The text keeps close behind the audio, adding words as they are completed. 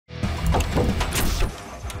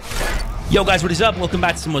Yo guys, what is up? Welcome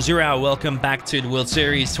back to some more Zero Hour. Welcome back to the World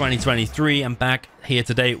Series 2023. I'm back here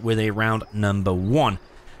today with a round number 1.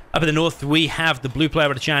 Up in the north, we have the blue player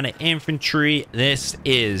with the China infantry. This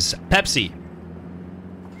is Pepsi.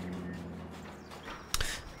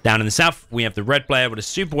 Down in the south, we have the red player with a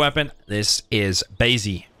super weapon. This is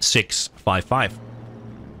Bassie665.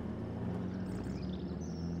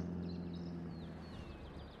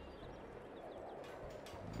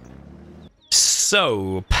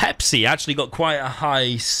 So, Pepsi actually got quite a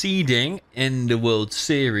high seeding in the World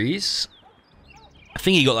Series. I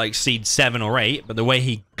think he got like seed 7 or 8, but the way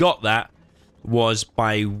he got that was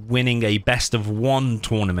by winning a best-of-1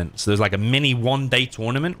 tournament. So there's like a mini one-day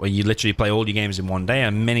tournament where you literally play all your games in one day,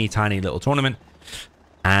 a mini tiny little tournament.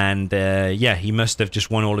 And yeah, he must have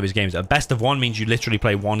just won all of his games. A best-of-1 means you literally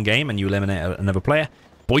play one game and you eliminate another player.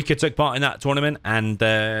 Boyka took part in that tournament, and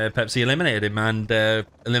Pepsi eliminated him, and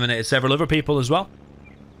eliminated several other people as well,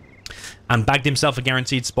 and bagged himself a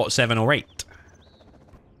guaranteed spot 7 or 8.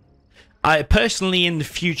 I personally, in the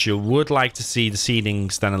future, would like to see the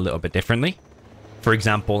seedings done a little bit differently. For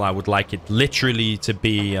example, I would like it literally to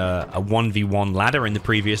be a 1v1 ladder in the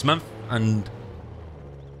previous month, and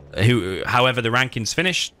however the rankings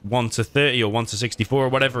finish, 1 to 30 or 1 to 64 or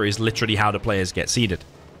whatever, is literally how the players get seeded.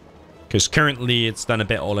 Because currently it's done a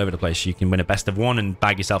bit all over the place. You can win a best of 1 and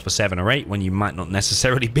bag yourself a 7 or 8 when you might not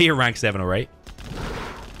necessarily be a rank 7 or 8.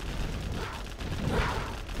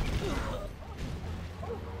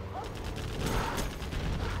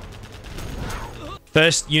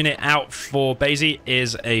 First unit out for Bassie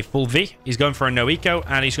is a full V. He's going for a no eco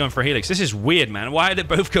and he's going for a helix. This is weird, man. Why are they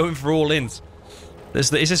both going for all ins? Is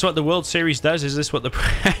this what the World Series does? Is this what the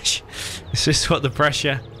pressure? Is this what the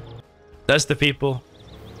pressure does to people?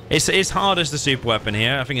 It's hard as the super weapon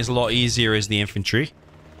here. I think it's a lot easier as the infantry.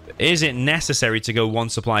 Is it necessary to go 1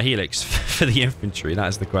 supply helix for the infantry? That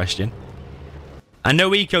is the question. I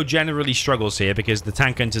know eco generally struggles here because the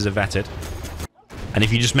tank hunters are vetted. And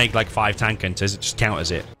if you just make like 5 tank hunters, it just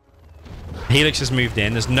counters it. Helix has moved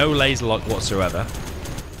in. There's no laser lock whatsoever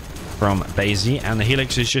from Bassie. And the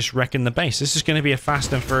helix is just wrecking the base. This is going to be a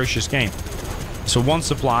fast and ferocious game. So 1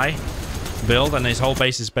 supply build, and his whole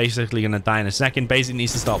base is basically going to die in a second. Bassie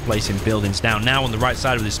needs to start placing buildings down now on the right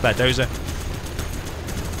side of this spare dozer.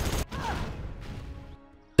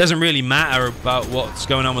 Doesn't really matter about what's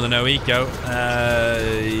going on with the no eco.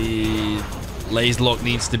 Laser lock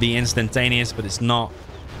needs to be instantaneous, but it's not,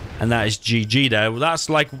 and that is GG there. Well, that's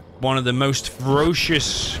like one of the most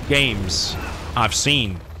ferocious games I've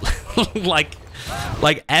seen. like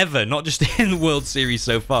ever, not just in the World Series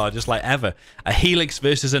so far, just like ever. A helix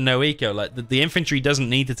versus a no eco. Like the infantry doesn't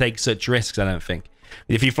need to take such risks, I don't think.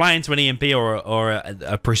 If you fly into an EMP or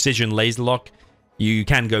a precision laser lock, you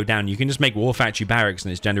can go down. You can just make war factory barracks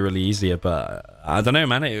and it's generally easier, but I don't know,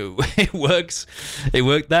 man. It works. It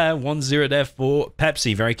worked there. 1-0 there for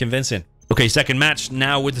Pepsi. Very convincing. Okay, second match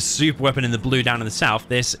now with the super weapon in the blue down in the south.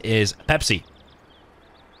 This is Pepsi.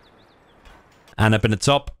 And up in the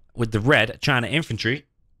top with the red China infantry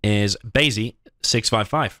is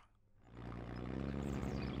Bassie665.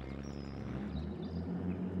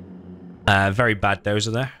 Very bad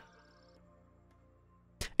dozer there.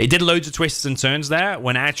 It did loads of twists and turns there,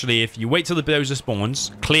 when actually if you wait till the dozer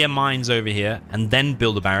spawns, clear mines over here, and then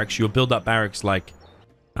build a barracks, you'll build up barracks like,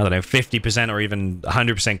 I don't know, 50% or even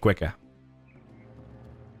 100% quicker.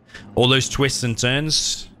 All those twists and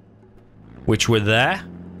turns, which were there,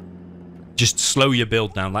 just slow your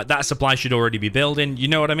build down. Like, that supply should already be building. You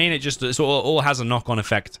know what I mean? It all has a knock-on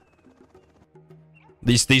effect.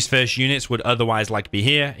 These first units would otherwise like be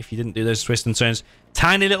here if you didn't do those twists and turns.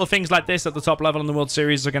 Tiny little things like this at the top level in the World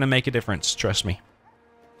Series are going to make a difference. Trust me.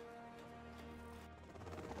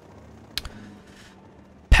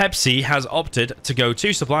 Pepsi has opted to go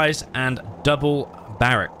 2 supplies and double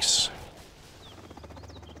barracks.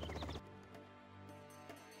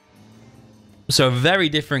 So a very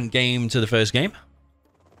different game to the first game.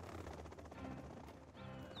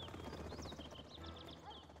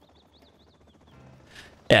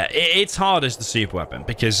 Yeah, it's hard as the super weapon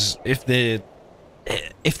because if the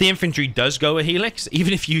infantry does go a helix,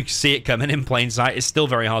 even if you see it coming in plain sight, it's still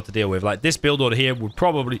very hard to deal with. Like, this build order here would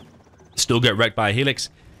probably still get wrecked by a helix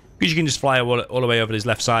because you can just fly all the way over to his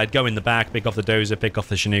left side, go in the back, pick off the dozer, pick off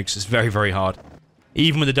the Chinooks. It's very, very hard.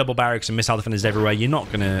 Even with the double barracks and missile defenders everywhere, you're not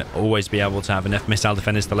going to always be able to have enough missile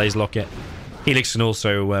defenders to laser lock it. Helix can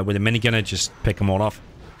also, with a minigunner, just pick them all off.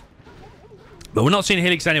 But we're not seeing a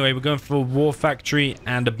helix anyway. We're going for a war factory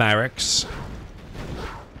and a barracks.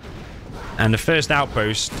 And the first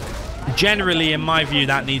outpost, generally, in my view,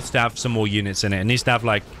 that needs to have some more units in it. It needs to have,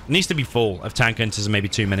 like, needs to be full of tank hunters and maybe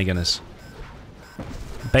 2 minigunners.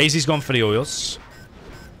 Bassie's gone for the oils.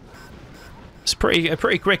 It's a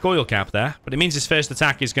pretty quick oil cap there, but it means his first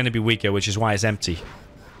attack is going to be weaker, which is why it's empty.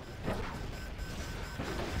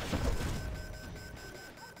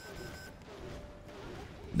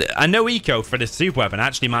 A no eco for the super weapon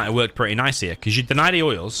actually might have worked pretty nice here, because you deny the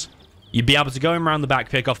oils, you'd be able to go in around the back,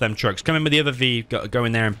 pick off them trucks, come in with the other V, go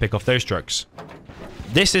in there and pick off those trucks.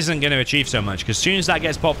 This isn't going to achieve so much, because as soon as that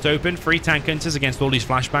gets popped open, 3 tank hunters against all these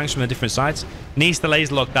flashbangs from the different sides, needs to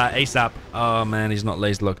laser lock that ASAP. Oh man, he's not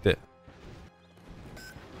laser locked it.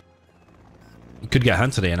 He could get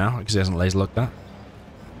hunted here now, because he hasn't laser locked that.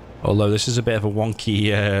 Although this is a bit of a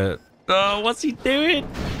wonky... Oh, what's he doing?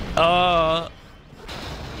 Oh...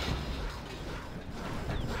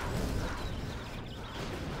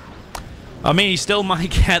 I mean, he still might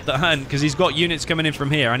get the hunt, because he's got units coming in from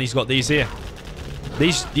here, and he's got these here.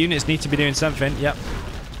 These units need to be doing something, yep.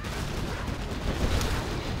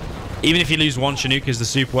 Even if you lose one Chinook as the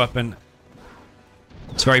super weapon,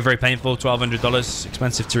 it's very, very painful. $1,200,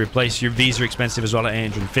 expensive to replace. Your V's are expensive as well at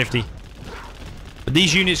 $850. But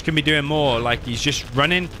these units can be doing more, like he's just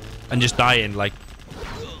running and just dying. Like,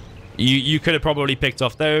 you could have probably picked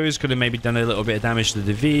off those, could have maybe done a little bit of damage to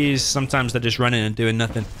the V's. Sometimes they're just running and doing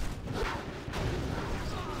nothing.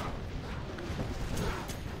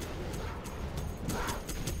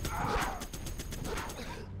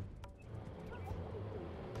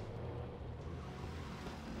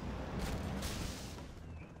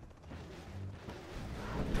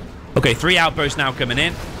 Okay, 3 outposts now coming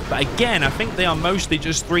in. But again, I think they are mostly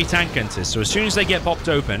just 3 tank hunters. So as soon as they get popped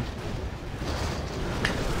open,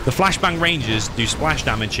 the flashbang rangers do splash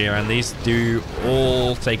damage here, and these do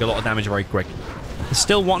all take a lot of damage very quick. There's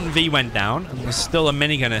still 1 V went down, and there's still a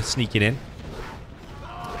minigunner sneaking in.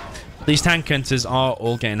 These tank hunters are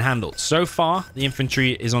all getting handled. So far, the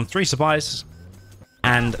infantry is on 3 supplies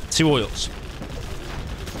and 2 oils.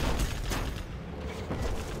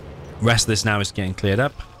 Rest of this now is getting cleared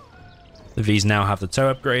up. The V's now have the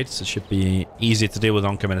tow upgrades, so it should be easier to deal with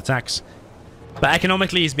oncoming attacks. But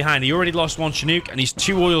economically, he's behind. He already lost 1 Chinook, and he's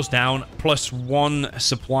 2 oils down, plus 1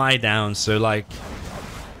 supply down. So, like,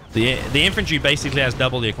 the infantry basically has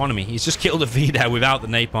double the economy. He's just killed a V there without the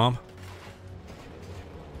napalm.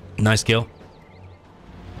 Nice kill.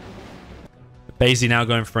 Bassie now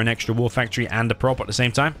going for an extra war factory and a prop at the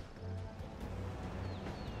same time.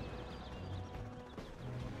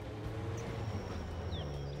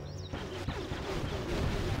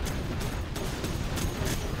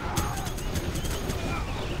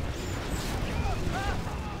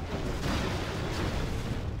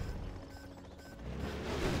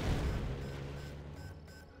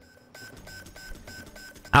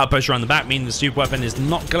 Outpost around the back, meaning the super weapon is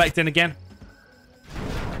not collecting again.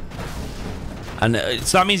 And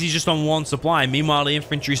so that means he's just on 1 supply. Meanwhile, the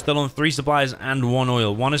infantry is still on 3 supplies and 1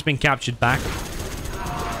 oil. 1 has been captured back.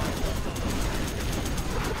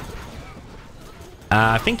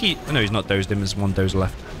 I think he... No, he's not dozed him. There's 1 dozer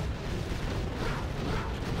left.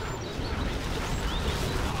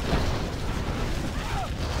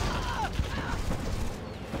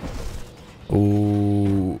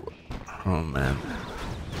 Ooh. Oh, man.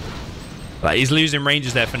 Like, he's losing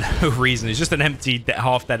ranges there for no reason. It's just an empty,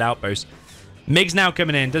 half-dead outpost. MiG's now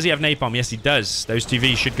coming in. Does he have napalm? Yes, he does. Those 2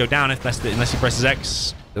 Vs should go down unless he presses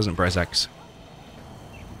X. Doesn't press X.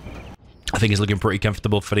 I think it's looking pretty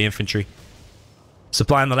comfortable for the infantry.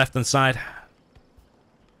 Supply on the left-hand side.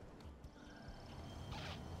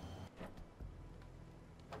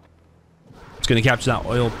 It's going to capture that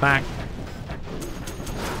oil back.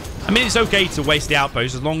 I mean, it's okay to waste the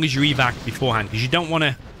outpost as long as you evac beforehand, because you don't want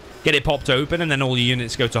to get it popped open and then all your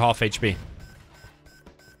units go to half HP.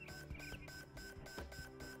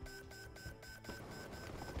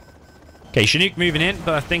 Okay, Chinook moving in,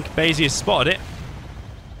 but I think Bassie has spotted it.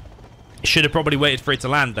 Should have probably waited for it to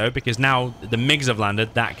land, though, because now the MiGs have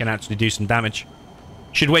landed. That can actually do some damage.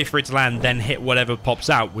 Should wait for it to land, then hit whatever pops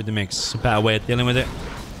out with the MiGs. It's a better way of dealing with it.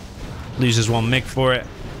 Loses 1 MiG for it.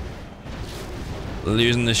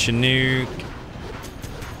 Losing the Chinook.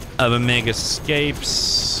 Other MiG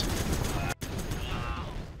escapes.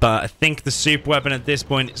 But I think the super weapon at this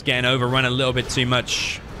point is getting overrun a little bit too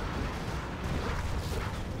much.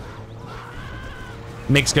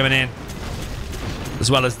 MiG's coming in,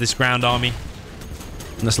 as well as this ground army.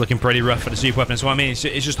 And that's looking pretty rough for the super weapon. So I mean, it's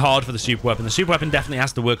just hard for the super weapon. The super weapon definitely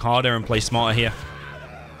has to work harder and play smarter here.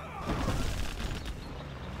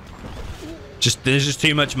 There's just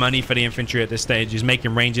too much money for the infantry at this stage. He's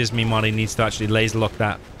making ranges, meanwhile he needs to actually laser lock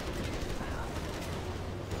that.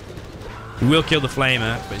 He will kill the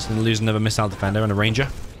flamer, but he's going to lose another missile defender and a ranger.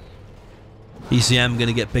 ECM going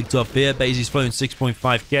to get picked off here. Bassie's flown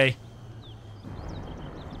 6.5k.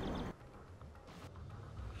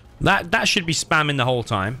 That should be spamming the whole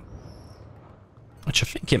time. Which I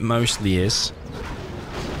think it mostly is.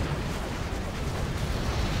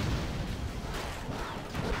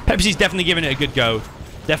 Pepsi's definitely giving it a good go.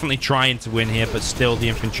 Definitely trying to win here, but still the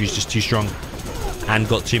infantry's just too strong and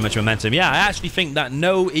got too much momentum. Yeah, I actually think that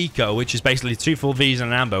no eco, which is basically 2 full Vs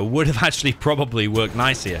and an amber, would have actually probably worked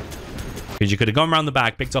nice here. Because you could have gone around the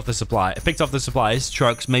back, picked off the supplies,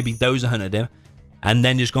 trucks, maybe those hunted him, and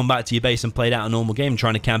then just gone back to your base and played out a normal game,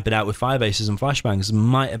 trying to camp it out with fire bases and flashbangs.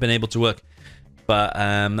 Might have been able to work, but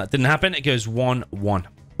that didn't happen. It goes 1-1.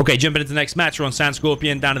 Okay, jumping into the next match, we're on Sand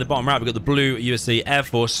Scorpion. Down at the bottom right, we've got the blue USA Air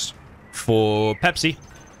Force for Pepsi.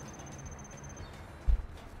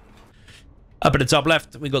 Up at the top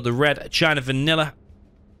left, we got the red China Vanilla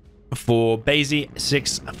for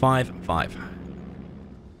Bassie665.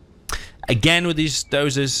 Again with these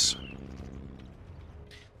dozers.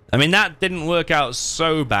 I mean, that didn't work out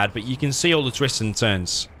so bad, but you can see all the twists and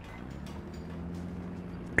turns.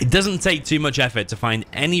 It doesn't take too much effort to find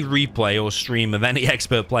any replay or stream of any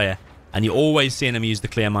expert player, and you're always seeing them use the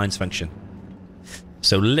clear mines function.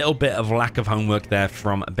 So a little bit of lack of homework there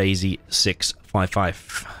from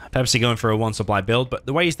Bassie655. Pepsi going for a 1 supply build, but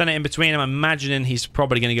the way he's done it in between, I'm imagining he's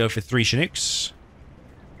probably going to go for 3 Chinooks.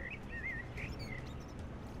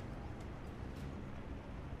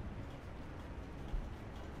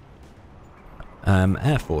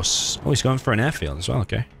 Air Force. Oh, he's going for an airfield as well,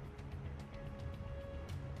 okay.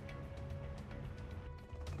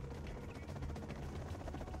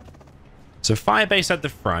 So firebase at the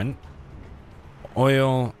front.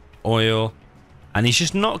 Oil, oil. And he's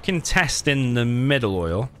just not contesting the middle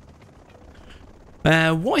oil.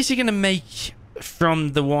 What is he going to make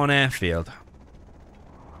from the 1 airfield?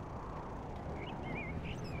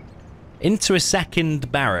 Into a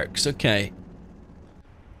 2nd barracks. Okay.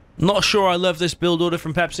 Not sure I love this build order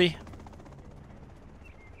from Pepsi.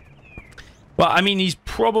 Well, I mean, he's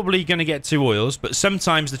probably going to get 2 oils, but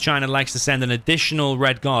sometimes the China likes to send an additional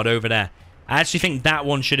red guard over there. I actually think that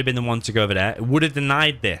one should have been the one to go over there. It would have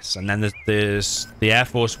denied this, and then the Air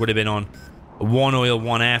Force would have been on 1 oil,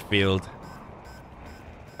 1 airfield.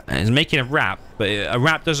 And it's making a wrap, but a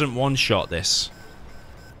wrap doesn't one-shot this.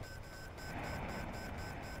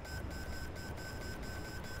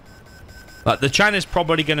 Like, the China's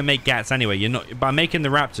probably going to make GATs anyway. You're not by making the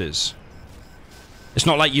Raptors. It's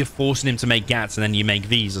not like you're forcing him to make GATs and then you make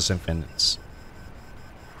these or something. It's...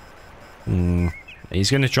 He's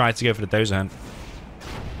going to try to go for the dozer hunt.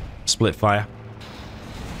 Split fire.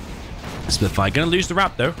 Split fire. Going to lose the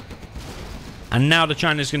wrap though. And now the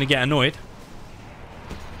China's going to get annoyed.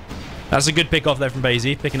 That's a good pick off there from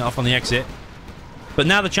Bassie, picking it off on the exit. But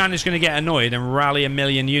now the China's going to get annoyed and rally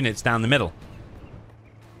 1,000,000 units down the middle.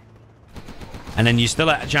 And then you still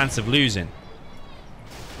have a chance of losing.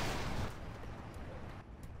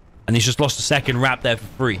 And he's just lost a 2nd wrap there for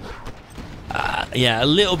free. Yeah, a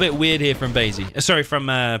little bit weird here from Bassie. Sorry, from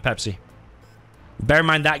Pepsi. Bear in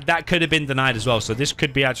mind that could have been denied as well. So this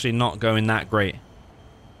could be actually not going that great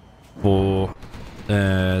for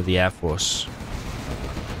the Air Force.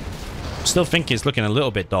 Still think it's looking a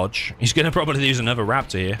little bit dodge. He's going to probably use another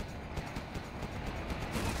Raptor here.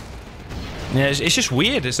 Yeah, it's just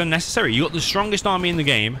weird. It's unnecessary. You got the strongest army in the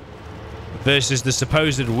game versus the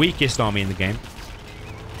supposed weakest army in the game.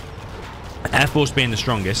 Air Force being the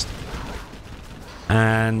strongest.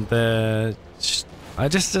 And I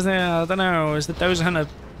don't know. Is the dozer hunter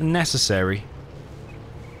necessary?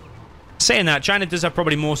 Saying that, China does have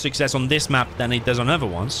probably more success on this map than it does on other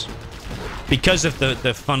ones. Because of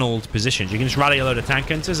the funneled positions. You can just rally a load of tank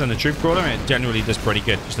hunters and a troop crawler, and it generally does pretty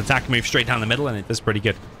good. Just attack, move straight down the middle, and it does pretty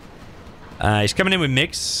good. He's coming in with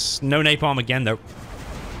MiGs. No napalm again, though.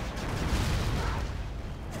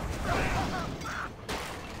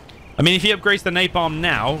 I mean, if he upgrades the napalm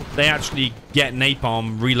now, they actually get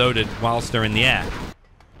napalm reloaded whilst they're in the air.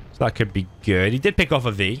 So that could be good. He did pick off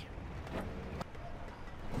a V.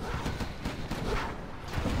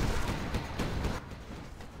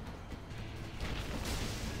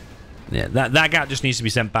 Yeah, that gap just needs to be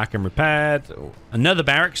sent back and repaired. Another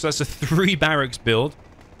barracks. So that's a 3 barracks build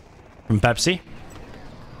from Pepsi.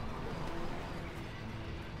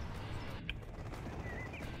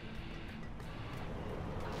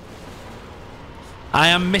 I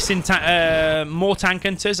am missing more tank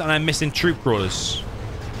hunters, and I'm missing troop crawlers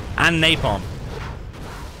and napalm.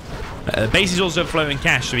 Bassie's also floating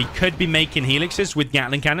cash, so he could be making helixes with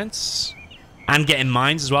Gatling cannons and getting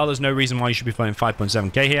mines as well. There's no reason why you should be floating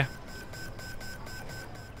 5.7k here.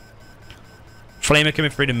 Flamer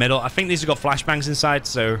coming through the middle. I think these have got flashbangs inside,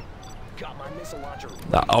 so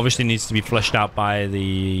that obviously needs to be flushed out by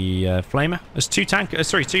the Flamer. There's 2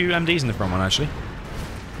 MDs in the front one, actually.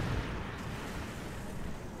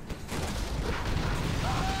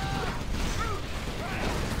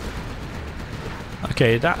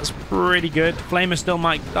 Okay, that's pretty good. Flamer still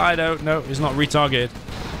might die, though. No, he's not retargeted.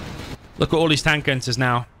 Look at all these tank hunters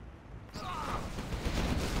now.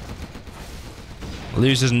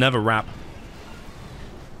 Loses another wrap.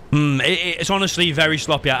 It's honestly very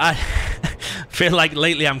sloppy. I feel like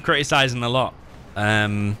lately I'm criticizing a lot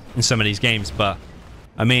in some of these games, but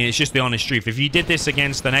I mean, it's just the honest truth. If you did this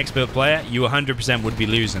against an expert player, you 100% would be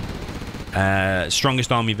losing.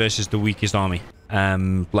 Strongest army versus the weakest army.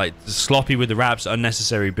 Like, sloppy with the wraps,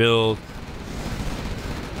 unnecessary build.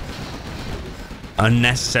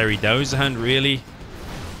 Unnecessary dozer hunt, really.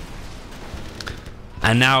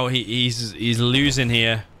 And now he's losing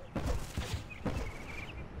here.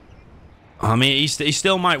 I mean, he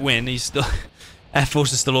still might win. He's still... Air Force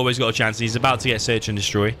has still always got a chance. He's about to get search and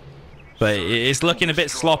destroy. But it's looking a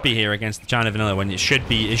bit sloppy here against the China Vanilla when it should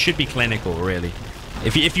be clinical, really.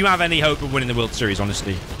 If you have any hope of winning the World Series,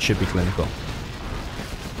 honestly, it should be clinical.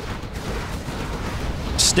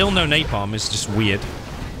 Still no napalm is just weird.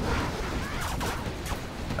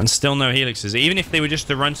 And still no helixes. Even if they were just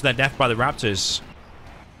to run to their death by the Raptors,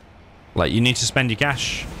 like, you need to spend your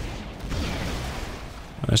cash.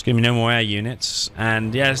 Let's give me no more air units.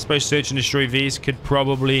 And yeah, I suppose search and destroy Vs could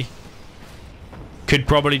probably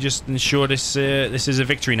just ensure this is a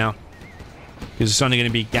victory now. Because it's only going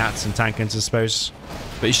to be Gats and tank hunters, I suppose.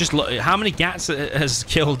 But it's just, how many Gats has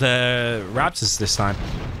killed Raptors this time?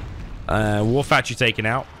 War Factory taken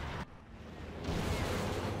out.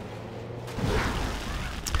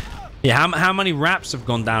 Yeah, how many Raps have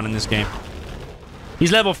gone down in this game?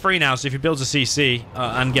 He's level 3 now, so if he builds a CC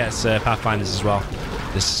and gets Pathfinders as well,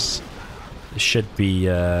 this should be...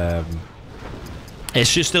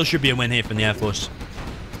 still should be a win here from the Air Force.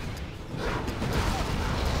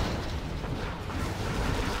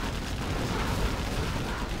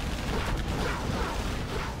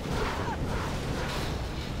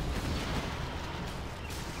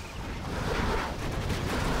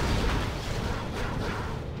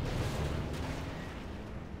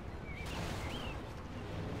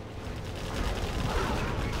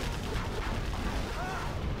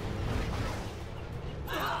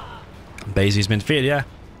 Bassie's been defeated, yeah.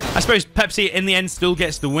 I suppose Pepsi, in the end, still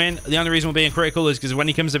gets the win. The only reason we're being critical is because when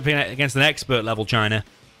he comes up against an expert level China,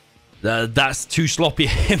 that's too sloppy,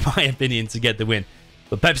 in my opinion, to get the win.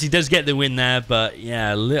 But Pepsi does get the win there, but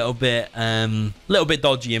yeah, a little bit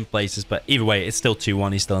dodgy in places. But either way, it's still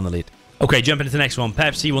 2-1. He's still in the lead. Okay, jumping into the next one.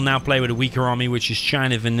 Pepsi will now play with a weaker army, which is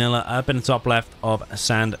China Vanilla, up in the top left of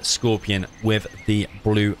Sand Scorpion with the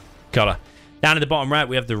blue color. Down at the bottom right,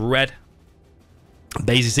 we have the red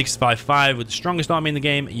Bassie665 with the strongest army in the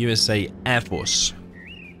game, USA Air Force.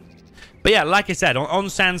 But yeah, like I said, on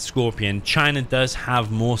Sand Scorpion, China does have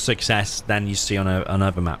more success than you see on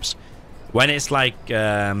other maps. When it's like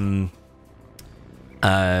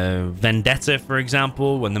Vendetta, for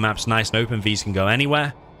example, when the map's nice and open, Vs can go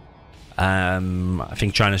anywhere. I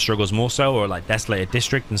think China struggles more so, or like Desolated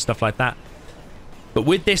District and stuff like that. But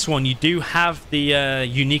with this one, you do have the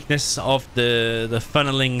uniqueness of the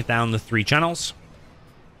funneling down the 3 channels.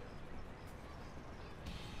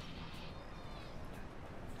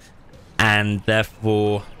 And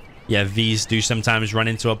therefore, yeah, Vs do sometimes run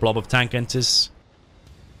into a blob of tank hunters.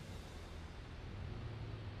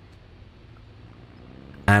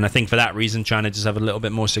 And I think for that reason, China just have a little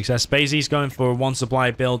bit more success. Bassie's going for a 1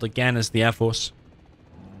 supply build again as the Air Force.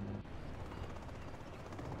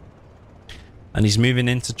 And he's moving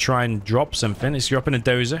in to try and drop something. He's dropping a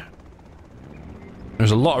dozer.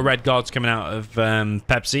 There's a lot of red guards coming out of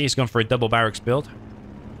Pepsi. He's gone for a double barracks build.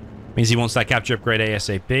 Means he wants that capture upgrade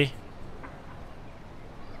ASAP.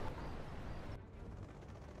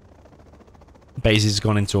 Bassie's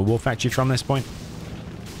gone into a war factory from this point.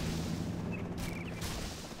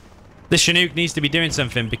 This Chinook needs to be doing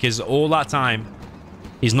something because all that time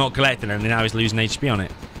he's not collecting and now he's losing HP on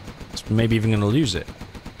it. It's maybe even going to lose it.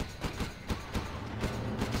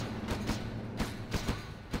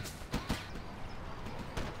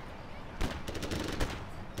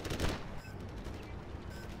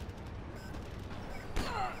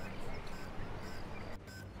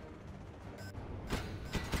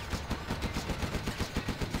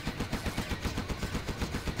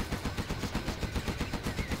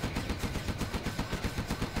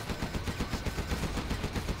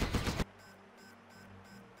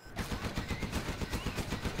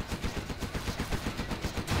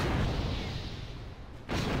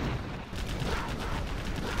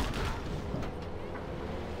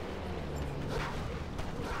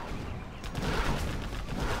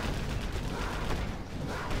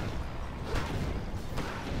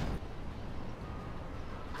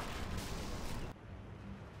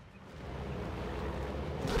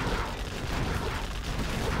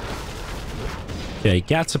 Okay,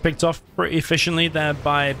 Gats are picked off pretty efficiently there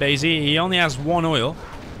by Bassie. He only has 1 oil.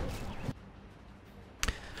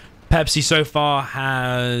 Pepsi so far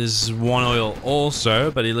has 1 oil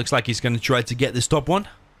also, but it looks like he's going to try to get this top one.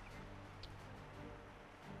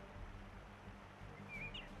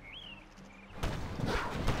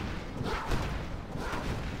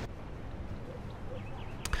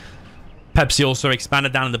 Pepsi also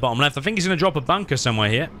expanded down in the bottom left. I think he's going to drop a bunker somewhere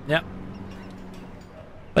here. Yep.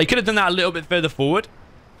 But he could have done that a little bit further forward.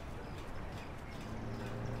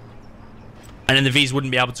 And then the Vs wouldn't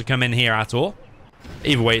be able to come in here at all.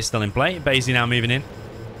 Either way, it's still in play. Bassie now moving in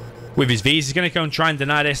with his Vs. He's going to go and try and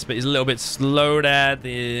deny this, but he's a little bit slow there.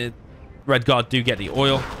 The Red Guard do get the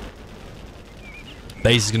oil.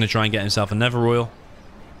 Bassie's going to try and get himself another oil.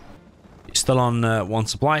 He's still on 1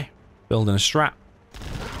 supply. Building a strat.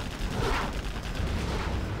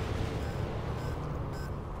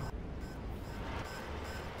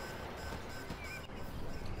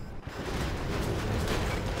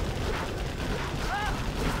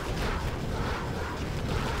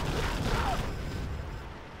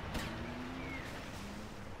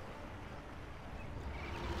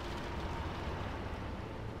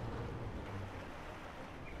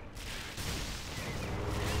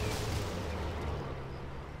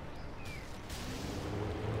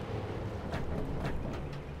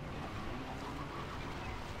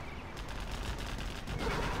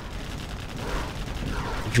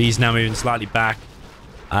 V's now moving slightly back.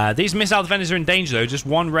 These missile defenders are in danger, though. Just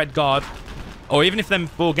 1 Red Guard. Or even if them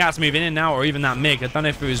 4 Gats moving in now, or even that MiG. I don't know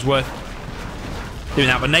if it was worth doing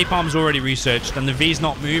that. But Napalm's already researched, and the V's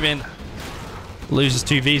not moving. Loses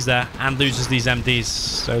 2 Vs there, and loses these MDs.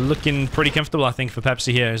 So looking pretty comfortable, I think, for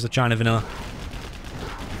Pepsi here as the China Vanilla.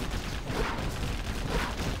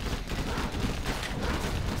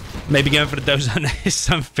 Maybe going for the Dozer is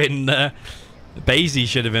something Bassie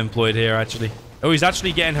should have employed here, actually. Oh, he's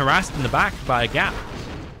actually getting harassed in the back by a Gat.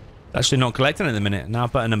 Actually not collecting at the minute. Now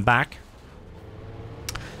putting him back.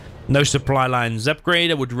 No supply lines upgrade.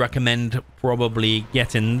 I would recommend probably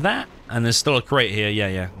getting that. And there's still a crate here.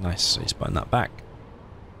 Yeah. Nice. He's putting that back.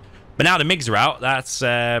 But now the MiGs are out. That's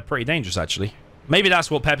pretty dangerous, actually. Maybe that's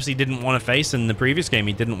what Pepsi didn't want to face in the previous game.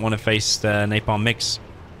 He didn't want to face the Napalm MiGs.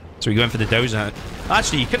 So he went for the Dozer.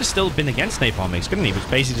 Actually, he could have still been against Napalm MiGs, couldn't he? But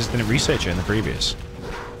Bassie just didn't research it in the previous.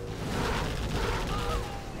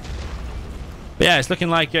 But yeah, it's looking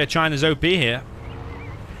like China's OP here.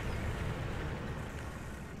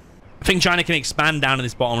 I think China can expand down to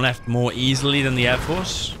this bottom left more easily than the Air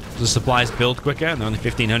Force. The supplies build quicker, and they're only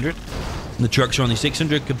 1,500. And the trucks are only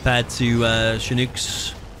 600 compared to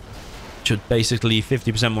Chinooks, which are basically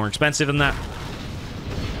 50% more expensive than that.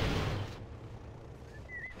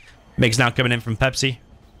 MiG's now coming in from Pepsi.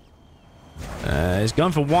 He's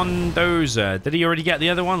going for 1 Dozer. Did he already get the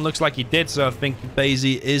other one? Looks like he did, so I think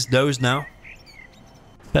Bassie is dozed now.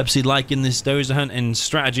 Pepsi liking this Dozer hunting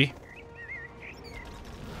strategy.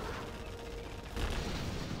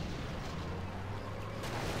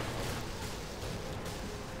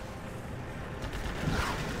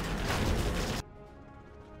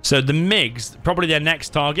 So the MiGs, probably their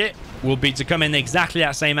next target will be to come in exactly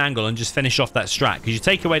that same angle and just finish off that strat. Because you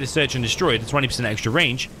take away the search and destroy, the 20% extra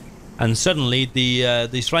range, and suddenly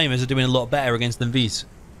these flamers are doing a lot better against them Vs.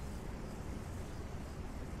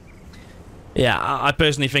 Yeah, I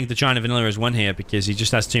personally think the China Vanilla has won here because he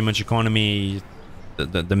just has too much economy. The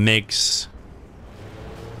MiGs.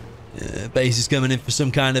 Bassie's coming in for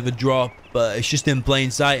some kind of a drop, but it's just in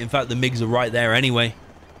plain sight. In fact, the MiGs are right there anyway.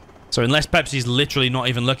 So unless Pepsi's literally not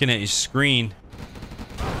even looking at his screen.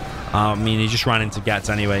 I mean, he just ran into Gats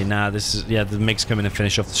anyway. Nah, this is... Yeah, the MiG's coming to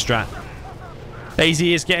finish off the strat.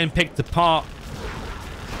 Bassie is getting picked apart,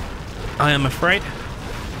 I am afraid.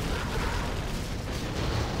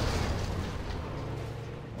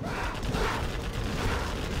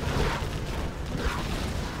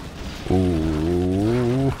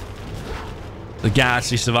 Ooh. The Gat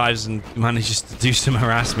actually survives and manages to do some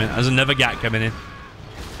harassment. There's another Gat coming in.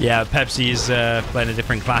 Yeah, Pepsi is playing a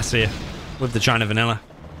different class here with the China Vanilla.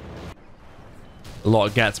 A lot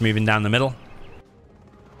of Gats moving down the middle.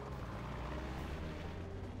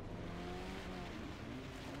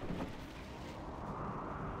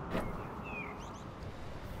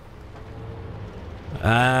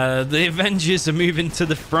 The Avengers are moving to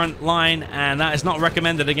the front line, and that is not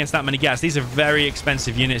recommended against that many Gats. These are very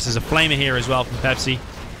expensive units. There's a Flamer here as well from Pepsi.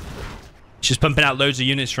 She's pumping out loads of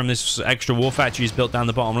units from this extra war factory he's built down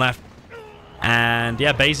the bottom left. And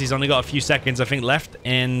yeah, Bassie's only got a few seconds, I think, left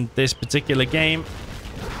in this particular game.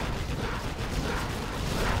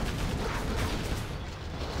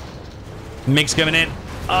 MiG's coming in.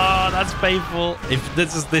 Oh, that's painful.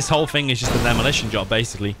 If this whole thing is just a demolition job,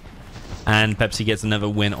 basically. And Pepsi gets another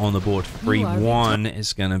win on the board. 3-1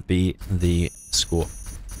 is going to be the score.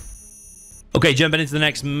 Okay, jumping into the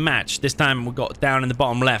next match. This time we got down in the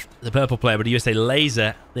bottom left, the purple player, but a USA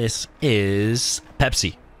Laser. This is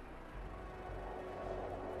Pepsi.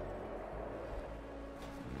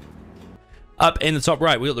 Up in the top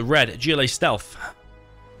right, we got the red GLA Stealth.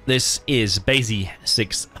 This is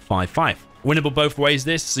Bassie665. Winnable both ways,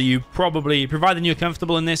 this. So you probably, providing you're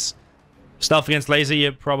comfortable in this, stealth against laser,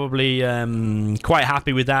 you're probably quite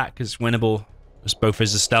happy with that, because winnable as both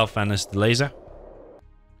as the stealth and as the laser.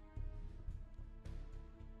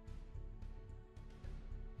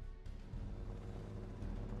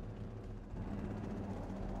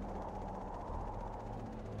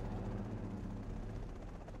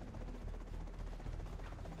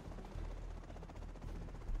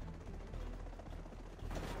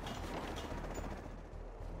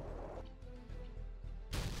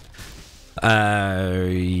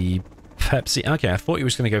 Pepsi. Okay, I thought he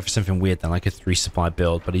was going to go for something weird then, like a 3-supply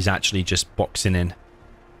build, but he's actually just boxing in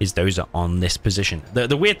his dozer on this position.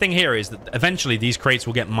 The weird thing here is that eventually these crates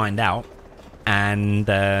will get mined out, and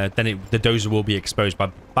then the dozer will be exposed.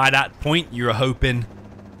 But by that point, you're hoping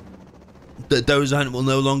the dozer hunt will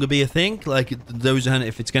no longer be a thing. Like, the dozer hunt,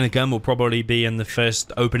 if it's going to come, will probably be in the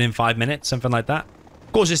first opening 5 minutes, something like that.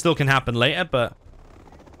 Of course, it still can happen later, but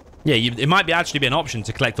yeah, it might actually be an option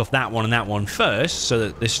to collect off that one and that one first, so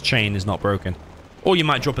that this chain is not broken. Or you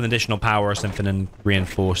might drop an additional power or something and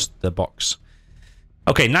reinforce the box.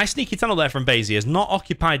 Okay, nice sneaky tunnel there from Bassie. Has not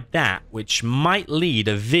occupied that, which might lead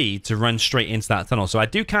a V to run straight into that tunnel. So I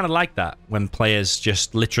do kind of like that when players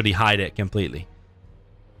just literally hide it completely.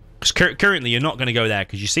 Because currently you're not going to go there,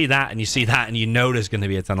 because you see that and you see that and you know there's going to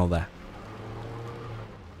be a tunnel there.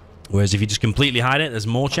 Whereas if you just completely hide it, there's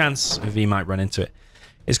more chance a V might run into it.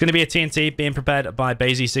 It's going to be a TNT being prepared by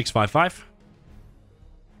Bassie665.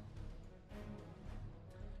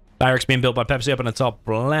 Barracks being built by Pepsi up on the top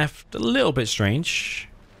left. A little bit strange.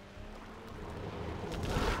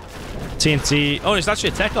 TNT. Oh, it's actually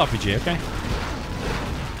a tech RPG. Okay.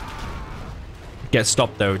 Gets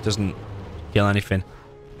stopped, though. It doesn't kill anything.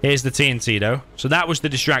 Here's the TNT, though. So that was the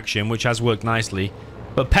distraction, which has worked nicely.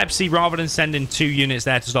 But Pepsi, rather than sending 2 units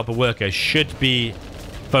there to stop a worker, should be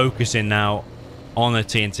focusing now on a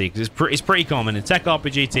TNT, because it's pretty common in tech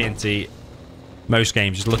RPG, TNT, most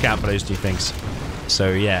games. Just look out for those 2 things.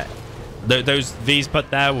 So yeah, those V's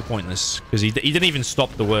put there were pointless, because he didn't even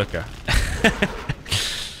stop the worker.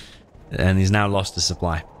 And he's now lost the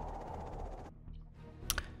supply.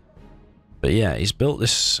 But yeah, he's built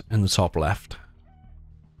this in the top left.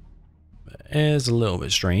 It is a little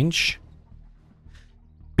bit strange,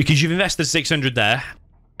 because you've invested 600 there,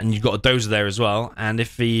 and you've got a dozer there as well. And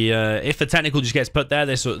if the technical just gets put there,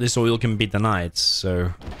 this oil can be denied.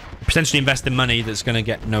 So potentially investing money that's going to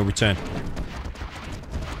get no return.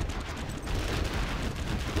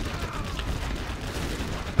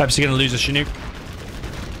 Pepsi going to lose a Chinook.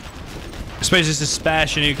 I suppose it's a spare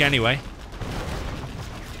Chinook anyway,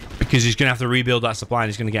 because he's going to have to rebuild that supply, and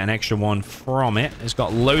he's going to get an extra one from it. It's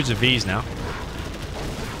got loads of V's now.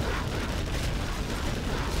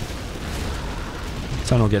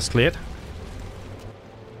 Tunnel gets cleared.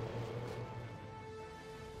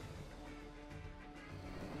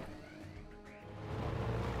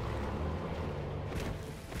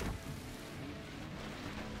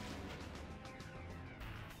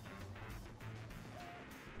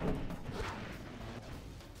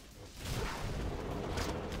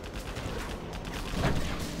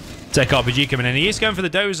 Tech RPG coming in. He is going for the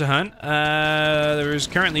dozer hunt. There is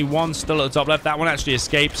currently one still at the top left. That one actually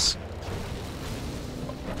escapes.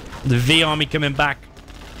 The V army coming back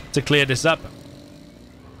to clear this up.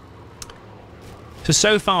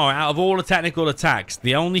 So far, out of all the technical attacks,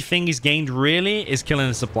 the only thing he's gained really is killing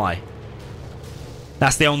the supply.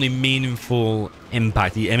 That's the only meaningful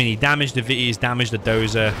impact. I mean, he damaged the V, he's damaged the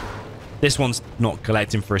dozer. This one's not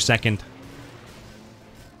collecting for a second.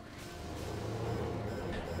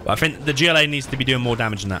 But I think the GLA needs to be doing more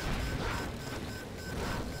damage than that.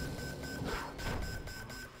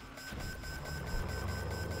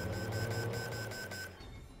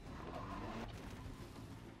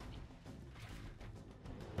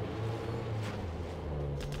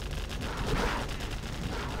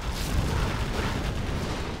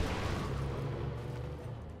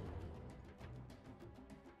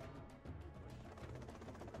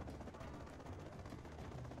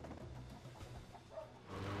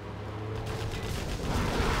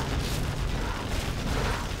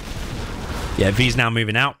 Yeah, V's now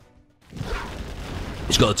moving out.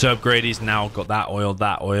 He's got the toe upgrade. He's now got that oil,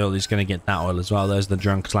 that oil. He's going to get that oil as well. There's the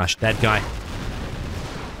drunk slash dead guy.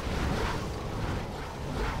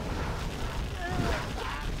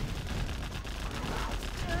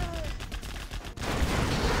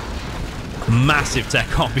 Massive tech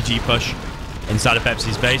RPG push inside of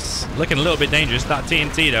Pepsi's base. Looking a little bit dangerous. That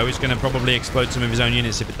TNT, though, is going to probably explode some of his own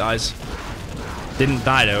units if it dies. Didn't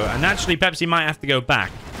die, though. And actually, Pepsi might have to go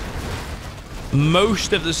back.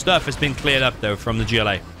 Most of the stuff has been cleared up, though, from the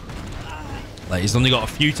GLA. Like, he's only got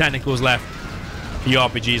a few technicals left. A few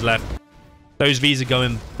RPGs left. Those Vs are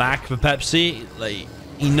going back for Pepsi. Like,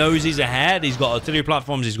 he knows he's ahead. He's got artillery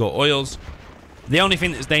platforms. He's got oils. The only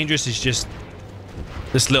thing that's dangerous is just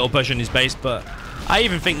this little push in his base, but I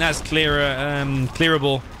even think that's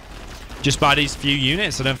clearable just by these few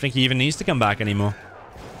units. I don't think he even needs to come back anymore.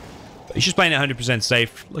 But he's just playing it 100%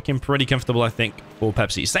 safe. Looking pretty comfortable, I think, for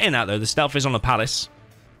Pepsi. Saying that, though, the stealth is on the palace.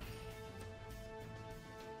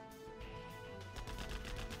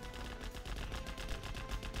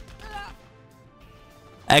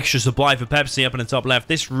 Extra supply for Pepsi up in the top left.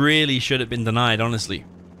 This really should have been denied, honestly.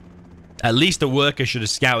 At least a worker should have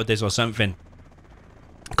scouted this or something.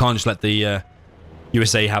 Can't just let the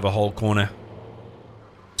USA have a whole corner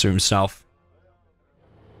to himself.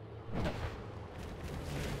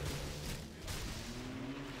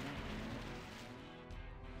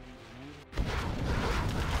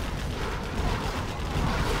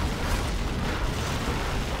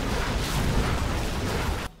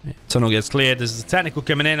 Tunnel gets cleared. There's a technical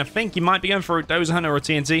coming in. I think he might be going for a Dozer Hunter or a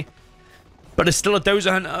TNT. But there's still a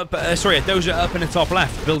Dozer Hunter up, a Dozer up in the top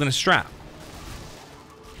left, building a strat.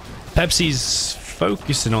 Pepsi's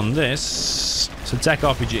focusing on this. It's a tech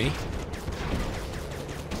RPG.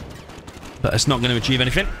 But it's not going to achieve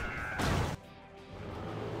anything.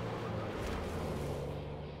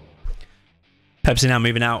 Pepsi now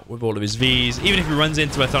moving out with all of his Vs. Even if he runs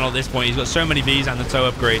into a tunnel at this point, he's got so many Vs and the toe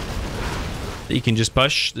upgrade that he can just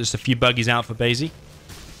push. There's a few buggies out for Bassie.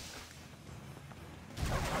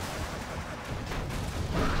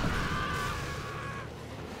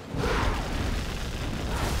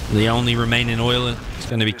 The only remaining oil is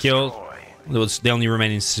going to be killed. It's the only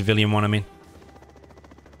remaining civilian one, I mean.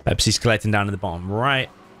 Pepsi's collecting down at the bottom right.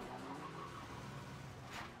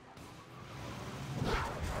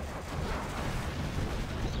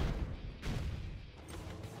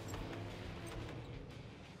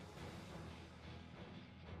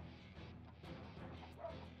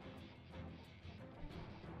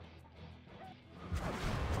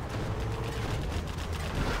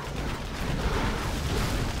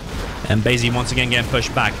 And Bassie once again getting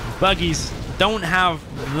pushed back. Buggies don't have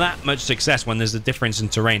that much success when there's a difference in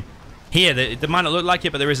terrain. Here, they might not look like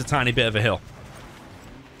it, but there is a tiny bit of a hill.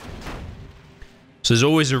 So there's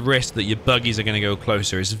always a risk that your buggies are going to go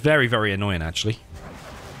closer. It's very, very annoying, actually.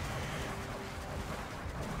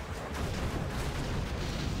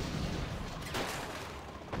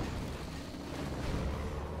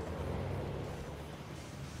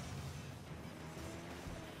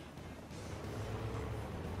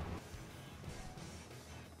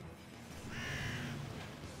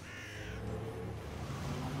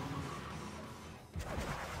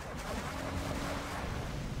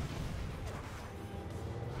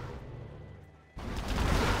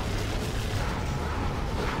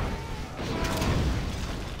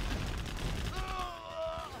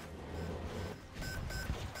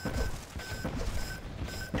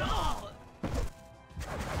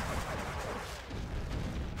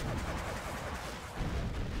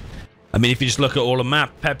 I mean, if you just look at all the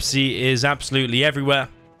map, Pepsi is absolutely everywhere.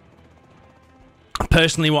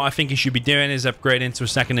 Personally, what I think he should be doing is upgrading to a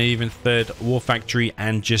second and even third war factory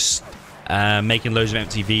and just making loads of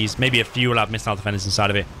empty Vs. Maybe a few will have missile defenders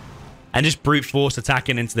inside of it. And just brute force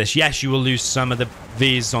attacking into this. Yes, you will lose some of the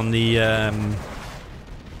Vs on the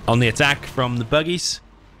attack from the buggies.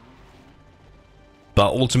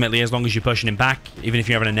 But ultimately, as long as you're pushing him back, even if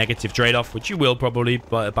you're having a negative trade-off, which you will probably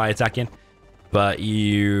by attacking, but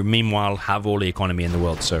you, meanwhile, have all the economy in the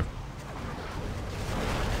world, so.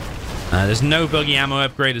 There's no buggy ammo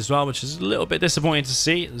upgrade as well, which is a little bit disappointing to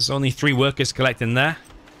see. There's only 3 workers collecting there.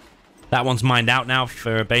 That one's mined out now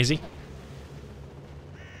for Bassie.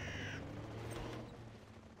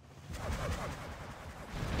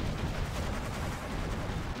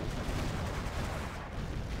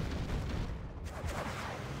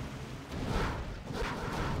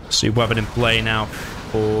 Super weapon in play now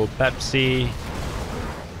for Pepsi.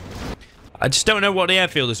 I just don't know what the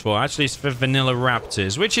airfield is for. Actually, it's for vanilla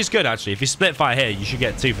Raptors, which is good, actually. If you split fire here, you should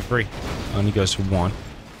get 2 for free. Only goes for 1.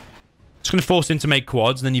 It's going to force him to make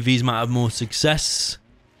quads, and then your Vs might have more success.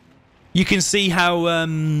 You can see how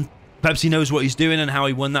Pepsi knows what he's doing and how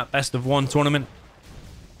he won that best of one tournament.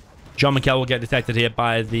 John McKell will get detected here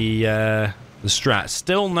by the strat.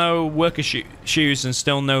 Still no worker shoes and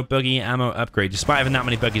still no buggy ammo upgrade, despite having that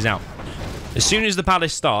many buggies out. As soon as the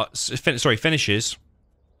palace finishes,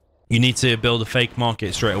 you need to build a fake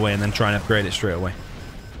market straight away and then try and upgrade it straight away.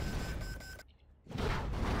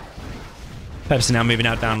 Pepsi now moving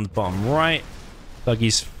out down the bottom right.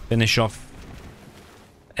 Buggies finish off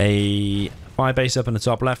a fire base up on the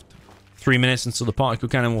top left. 3 minutes until the particle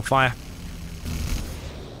cannon will fire.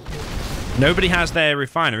 Nobody has their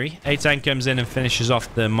refinery. A10 comes in and finishes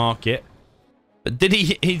off the market. But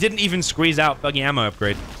he didn't even squeeze out buggy ammo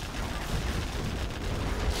upgrade.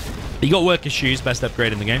 He got worker shoes, best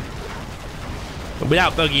upgrade in the game. But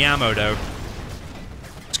without buggy ammo, though,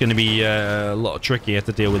 it's going to be a lot trickier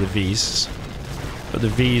to deal with the Vs. But the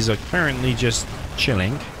Vs are currently just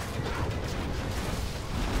chilling.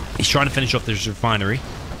 He's trying to finish off this refinery.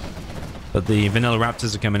 But the Vanilla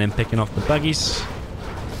Raptors are coming in, picking off the buggies.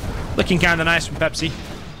 Looking kind of nice from Pepsi.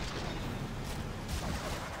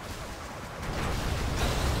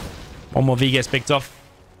 One more V gets picked off.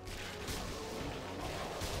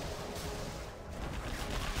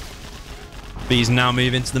 V's now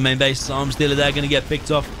move into the main base. Arms dealer there going to get picked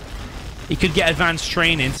off. He could get advanced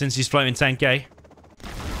training since he's floating 10k.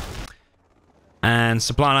 And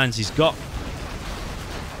supply lines he's got.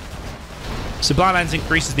 Supply lines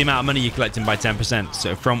increases the amount of money you're collecting by 10%.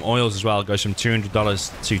 So from oils as well, it goes from $200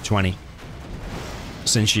 to $220.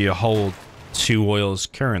 Since you hold 2 oils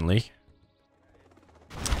currently.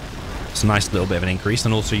 It's a nice little bit of an increase.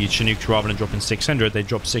 And also your Chinooks, rather than dropping 600, they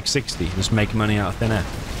drop 660. Just make money out of thin air.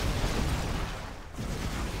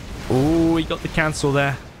 Oh, he got the cancel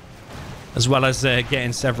there. As well as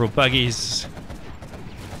getting several buggies.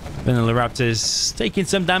 Vanilla Raptors taking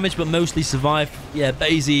some damage, but mostly survive. Yeah,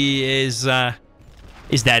 Bassie is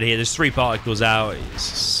dead here. There's 3 particles out. His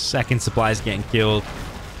second supply is getting killed.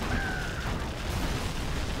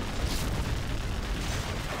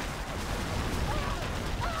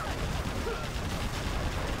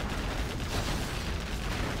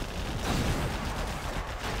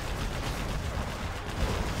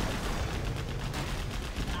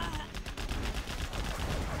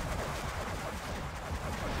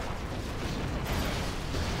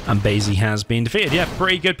 And Bassie has been defeated. Yeah,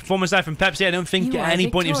 pretty good performance there from Pepsi. I don't think at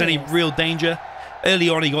any point he was any real danger. Early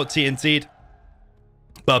on, he got TNT'd.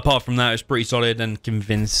 But apart from that, it was pretty solid and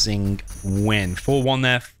convincing win. 4-1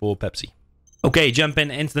 there for Pepsi. Okay,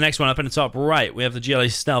 jumping into the next one up in the top right. We have the GLA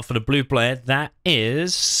Stealth for the blue player. That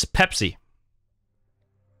is Pepsi.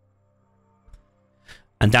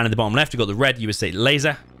 And down in the bottom left, we've got the red USA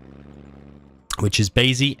Laser, which is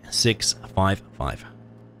Bassie665.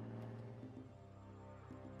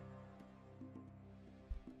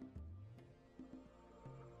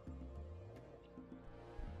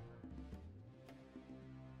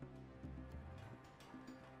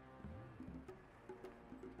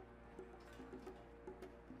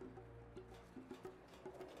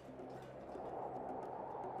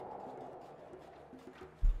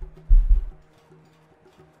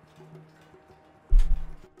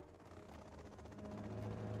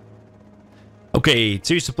 Okay,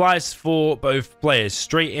 2 supplies for both players.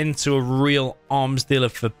 Straight into a real arms dealer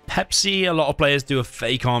for Pepsi. A lot of players do a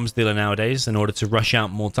fake arms dealer nowadays in order to rush out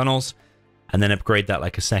more tunnels and then upgrade that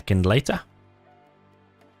like a second later.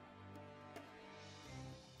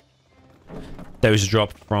 Those are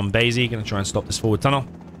dropped from Bassie. Going to try and stop this forward tunnel.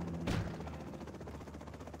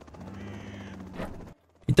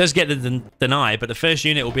 It does get the deny, but the first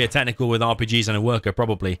unit will be a technical with RPGs and a worker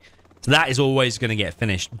probably. So that is always going to get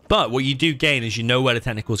finished. But what you do gain is you know where the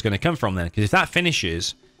technical is going to come from then. Because if that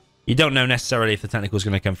finishes, you don't know necessarily if the technical is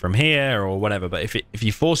going to come from here or whatever. But if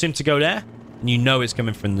you force him to go there, you know it's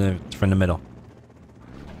coming from the middle.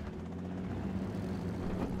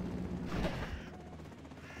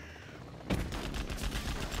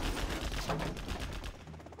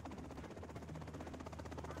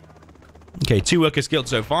 Okay, 2 workers killed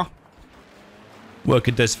so far. Worker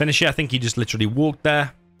does finish it. I think he just literally walked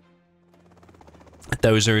there.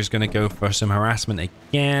 Dozer is going to go for some harassment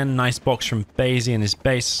again. Nice box from Bassie in his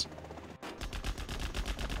base.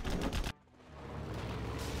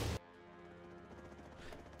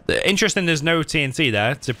 Interesting, there's no TNT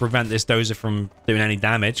there to prevent this Dozer from doing any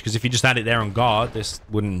damage. Because if you just had it there on guard, this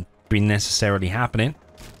wouldn't be necessarily happening.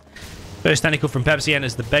 First tentacle from Pepsi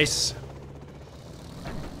enters the base.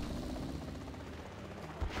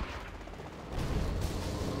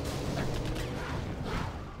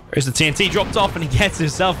 There's the TNT dropped off and he gets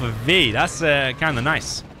himself a V. That's kind of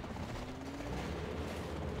nice.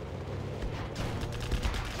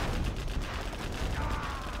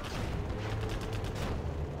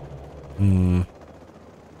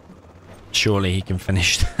 Surely he can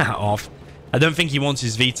finish that off. I don't think he wants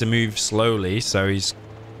his V to move slowly, so he's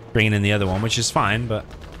bringing in the other one, which is fine, but...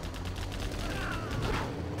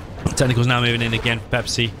 Technical's now moving in again for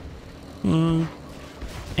Pepsi.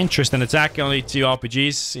 Interesting attack, only 2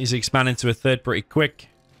 RPGs. He's expanding to a third pretty quick.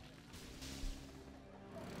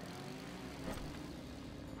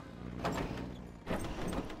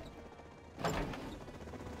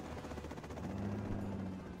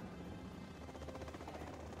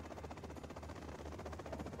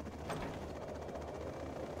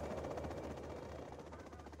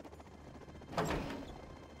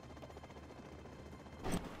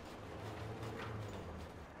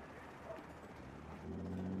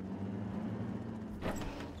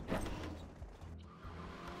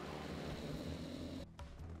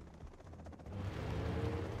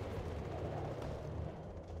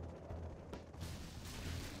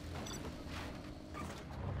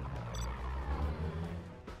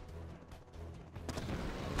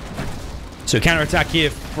 So counter-attack here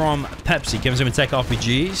from Pepsi. Comes in with tech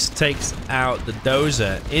RPGs. Takes out the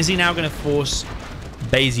Dozer. Is he now going to force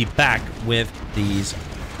Bassie back with these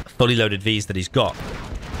fully loaded Vs that he's got?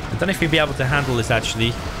 I don't know if he'll be able to handle this, actually.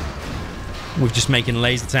 With just making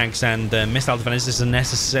laser tanks and missile defense. Is it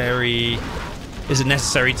necessary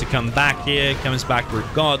to come back here? Comes back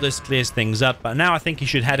regardless. Clears things up. But now I think he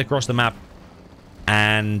should head across the map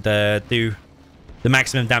and do the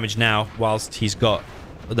maximum damage now whilst he's got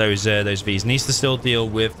those Vs. Needs to still deal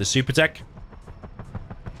with the super tech.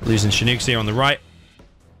 Losing Chinooks here on the right.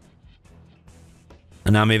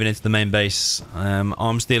 And now moving into the main base.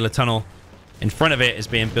 Arms dealer tunnel in front of it is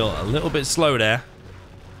being built a little bit slow there.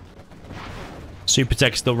 Super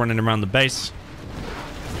tech still running around the base.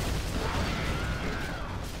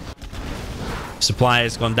 Supply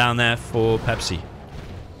has gone down there for Pepsi.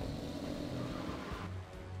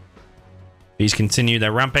 These continue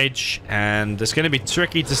their rampage, and it's going to be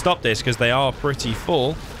tricky to stop this because they are pretty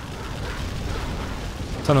full.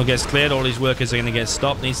 Tunnel gets cleared, all these workers are going to get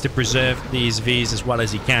stopped. Needs to preserve these Vs as well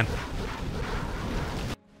as he can.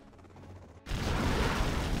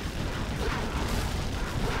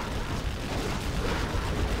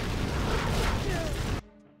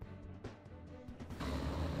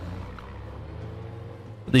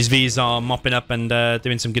 These Vs are mopping up and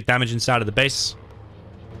doing some good damage inside of the base.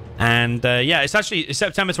 And yeah, it's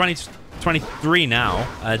September 2023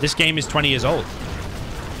 now. This game is 20 years old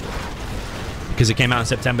because it came out in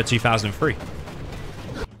September 2003.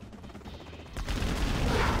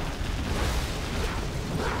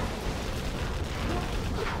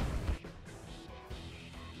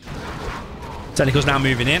 Technical's now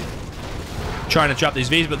moving in, trying to trap these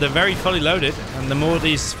Vs, but they're very fully loaded. And the more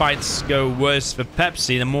these fights go worse for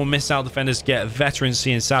Pepsi, the more missile defenders get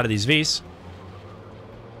veterancy inside of these Vs.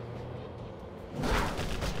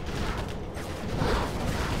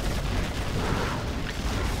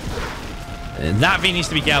 That V needs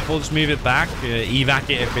to be careful. Just move it back. Evac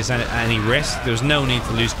it if it's at any risk. There's no need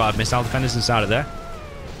to lose 5 missile defenders inside of there.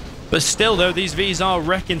 But still, though, these Vs are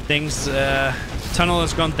wrecking things. Tunnel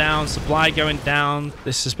has gone down. Supply going down.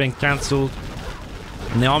 This has been cancelled.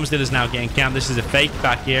 And the arms dealer's now getting camped. This is a fake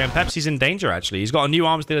back here. And Pepsi's in danger, actually. He's got a new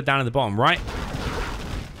arms dealer down at the bottom right.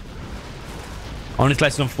 Only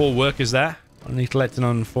collecting on 4 workers there. Only collecting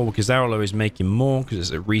on 4 workers there, although he's making more because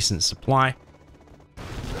it's a recent supply.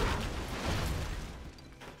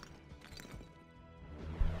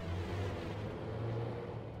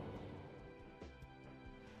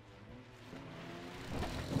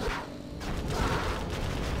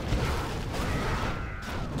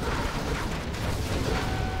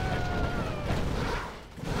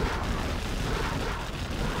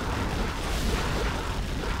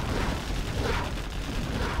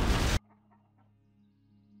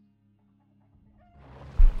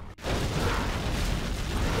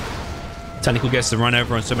 Technical gets the run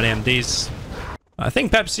over on some of the MDs. I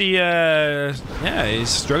think Pepsi, yeah, he's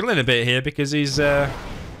struggling a bit here because he's, all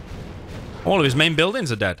of his main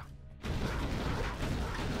buildings are dead.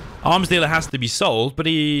 Arms dealer has to be sold, but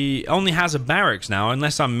he only has a barracks now,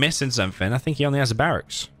 unless I'm missing something. I think he only has a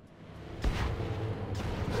barracks.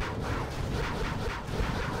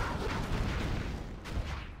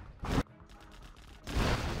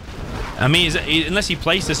 I mean, unless he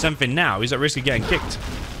places something now, he's at risk of getting kicked.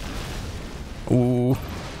 Ooh.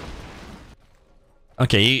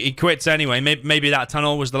 Okay, he quits anyway. Maybe that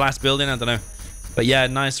tunnel was the last building. I don't know. But yeah,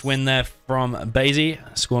 nice win there from Bassie.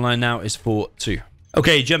 Scoreline now is 4-2.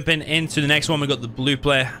 Okay, jumping into the next one. We've got the blue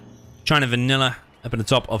player, China Vanilla, up at the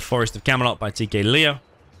top of Forest of Camelot by TK Leo.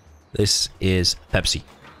 This is Pepsi.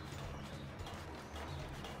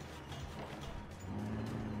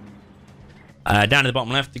 Down at the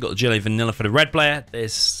bottom left, you got the GLA Vanilla for the red player.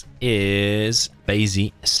 This is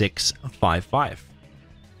Bassie665.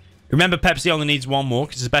 Remember, Pepsi only needs one more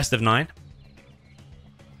because it's best of 9.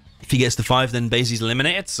 If he gets to 5, then Bassie's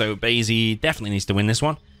eliminated. So Bassie definitely needs to win this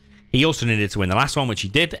one. He also needed to win the last one, which he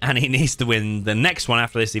did. And he needs to win the next one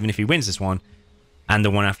after this, even if he wins this one. And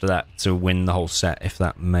the one after that to win the whole set, if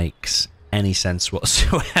that makes any sense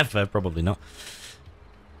whatsoever. Probably not.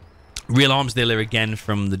 Real arms dealer again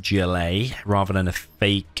from the GLA, rather than a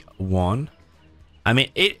fake one. I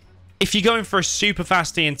mean, if you're going for a super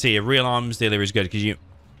fast TNT, a real arms dealer is good, because you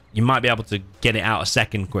might be able to get it out a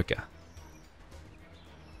second quicker.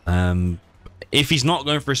 If he's not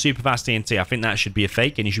going for a super fast TNT, I think that should be a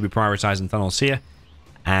fake, and you should be prioritizing tunnels here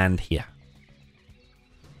and here.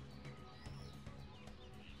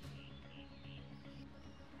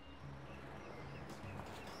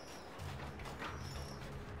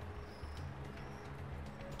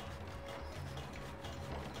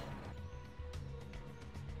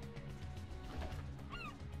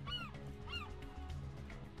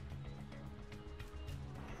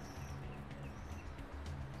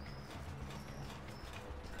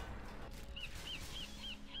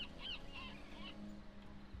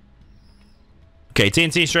 Okay,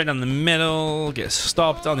 TNT straight down the middle. Gets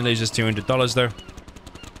stopped. Only loses $200 though.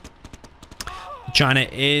 China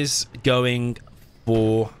is going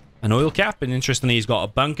for an oil cap. And interestingly, he's got a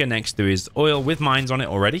bunker next to his oil with mines on it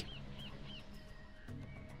already.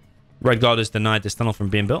 Red Guard has denied this tunnel from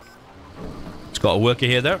being built. It's got a worker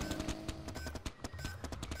here though.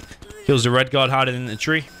 Kills the Red Guard hiding in the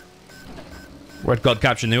tree. Red Guard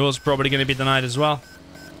capturing the oil is probably going to be denied as well.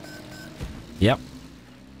 Yep.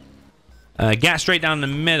 Gat straight down the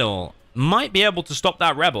middle. Might be able to stop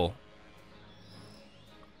that rebel.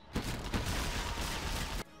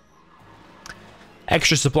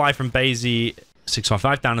 Extra supply from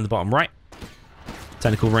Bassie665 down in the bottom right.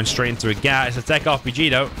 Tentacle runs straight into a Gat. It's a tech RPG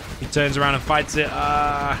though. He turns around and fights it.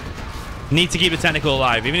 Need to keep the tentacle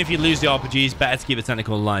alive. Even if you lose the RPG, it's better to keep the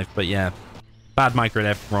tentacle alive. But yeah, bad micro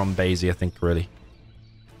there from Bassie, I think, really.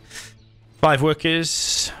 5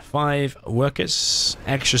 workers. 5 workers.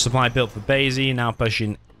 Extra supply built for Bassie. Now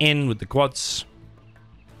pushing in with the quads.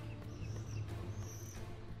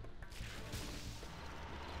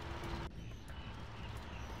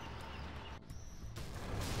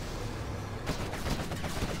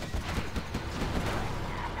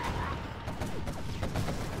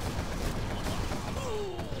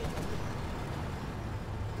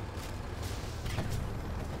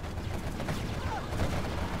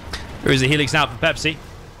 There is a Helix out for Pepsi.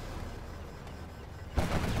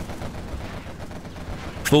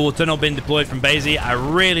 Full tunnel been deployed from Bassie. I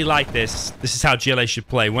really like this. This is how GLA should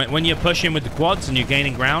play. When you're pushing with the quads and you're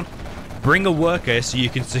gaining ground, bring a worker so you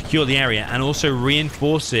can secure the area and also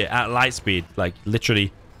reinforce it at light speed. Like,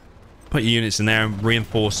 literally put your units in there and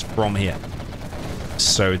reinforce from here.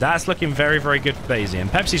 So that's looking very, very good for Bassie. And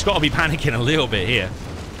Pepsi's got to be panicking a little bit here.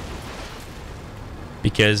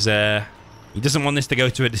 Because he doesn't want this to go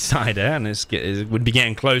to a decider. And it would be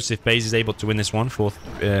getting close if Bassie's able to win this one.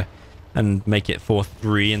 And make it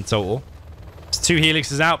 4-3 in total. There's 2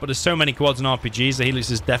 Helixes out, but there's so many quads and RPGs. The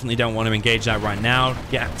Helixes definitely don't want to engage that right now.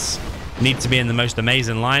 Gats need to be in the most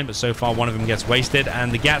amazing line, but so far one of them gets wasted.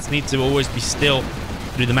 And the Gats need to always be still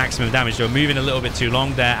to do the maximum damage. They're moving a little bit too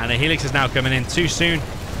long there, and the Helix is now coming in too soon.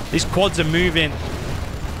 These quads are moving.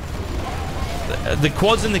 The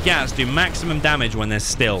quads and the Gats do maximum damage when they're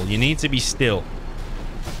still. You need to be still.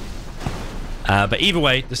 But either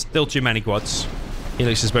way, there's still too many quads.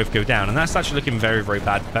 Helixes both go down, and that's actually looking very, very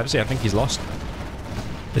bad for Pepsi. I think he's lost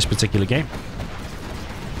this particular game.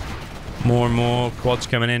 More and more quads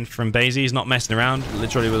coming in from Bassie. He's not messing around,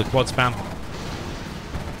 literally with a quad spam.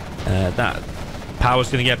 That power's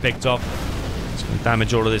going to get picked off. It's going to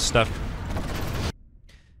damage all of this stuff.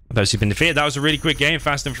 Pepsi been defeated. That was a really quick game,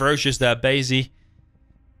 fast and ferocious there. Bassie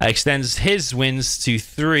extends his wins to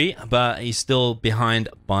 3, but he's still behind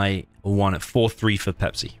by 1 at 4-3 for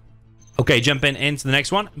Pepsi. Okay, jumping into the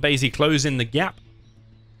next one. Bassie closing the gap.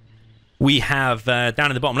 We have,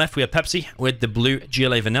 down in the bottom left, we have Pepsi with the blue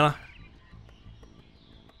GLA Vanilla.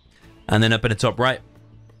 And then up in the top right,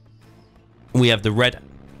 we have the red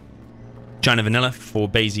China Vanilla for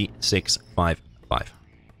Bassie665.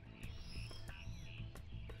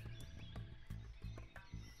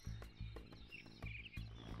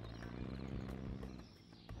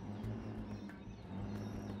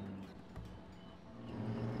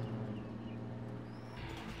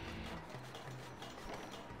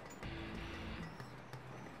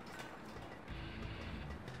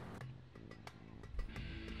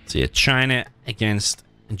 So yeah, China against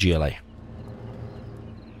GLA.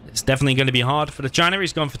 It's definitely going to be hard for the China.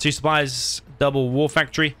 He's gone for 2 supplies, double war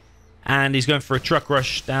factory, and he's going for a truck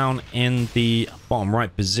rush down in the bottom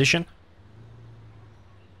right position.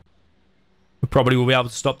 We probably will be able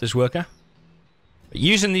to stop this worker. But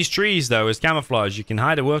using these trees, though, as camouflage, you can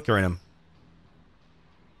hide a worker in them.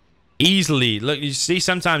 Easily. Look, you see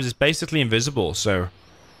sometimes it's basically invisible, so...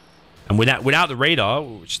 And without the radar,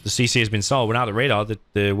 which the CC has been solved, without the radar,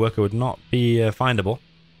 the worker would not be findable.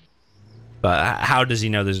 But how does he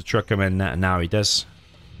know there's a truck coming? Now he does.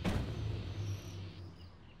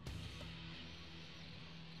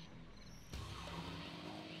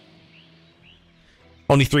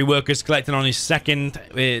 Only 3 workers collected on his second,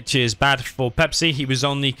 which is bad for Pepsi. He was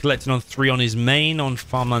only collecting on 3 on his main, on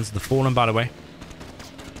Farmlands of the Fallen, by the way.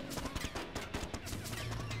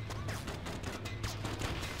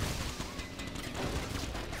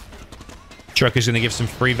 Trucker's going to give some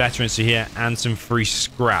free veterancy here and some free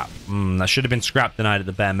scrap. That should have been scrap tonight at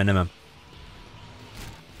the bare minimum.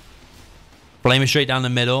 Flamer straight down the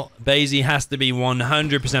middle. Bassie has to be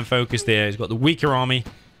 100% focused here. He's got the weaker army.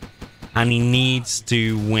 And he needs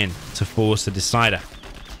to win to force a decider.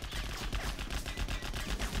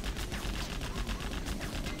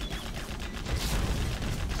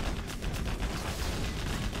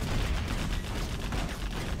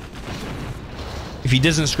 If he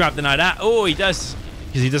doesn't scrap the night out... Oh, he does.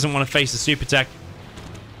 Because he doesn't want to face the super tech.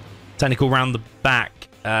 Technical round the back.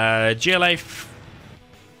 GLA,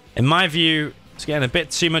 in my view, it's getting a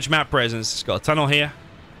bit too much map presence. It's got a tunnel here.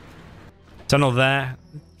 Tunnel there.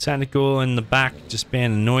 Technical in the back, just being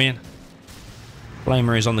annoying.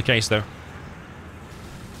 Flamer is on the case, though.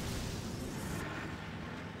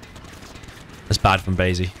 That's bad from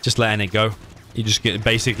Bassie. Just letting it go. You just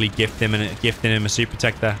basically gifting him a super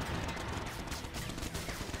tech there.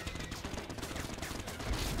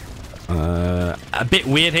 A bit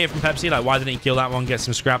weird here from Pepsi. Like, why didn't he kill that one? Get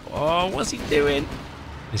some scrap. Oh, what's he doing?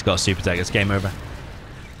 He's got a super tech. It's game over.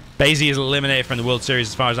 Bassie is eliminated from the World Series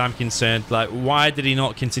as far as I'm concerned. Like, why did he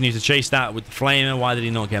not continue to chase that with the Flamer? Why did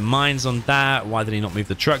he not get mines on that? Why did he not move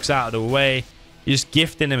the trucks out of the way? You're just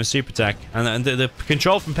gifting him a super tech. And the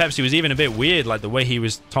control from Pepsi was even a bit weird. Like, the way he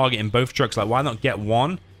was targeting both trucks. Like, why not get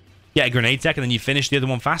one, get a grenade tech, and then you finish the other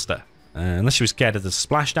one faster? Unless he was scared of the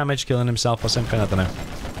splash damage, killing himself or something. I don't know.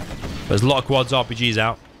 But there's a lot of quads RPGs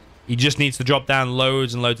out. He just needs to drop down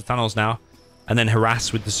loads and loads of tunnels now. And then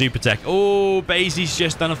harass with the super tech. Oh, Bassie's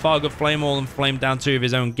just done a far good flame wall and flamed down 2 of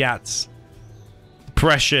his own gats.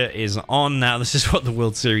 Pressure is on now. This is what the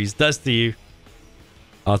World Series does to you.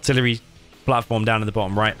 Artillery platform down in the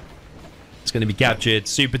bottom right. It's going to be captured.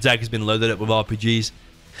 Super tech has been loaded up with RPGs.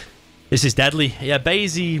 This is deadly. Yeah,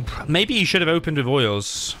 Bassie, maybe he should have opened with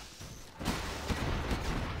oils.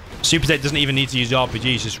 Super tech doesn't even need to use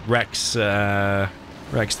RPGs. Just wrecks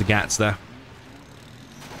the gats there.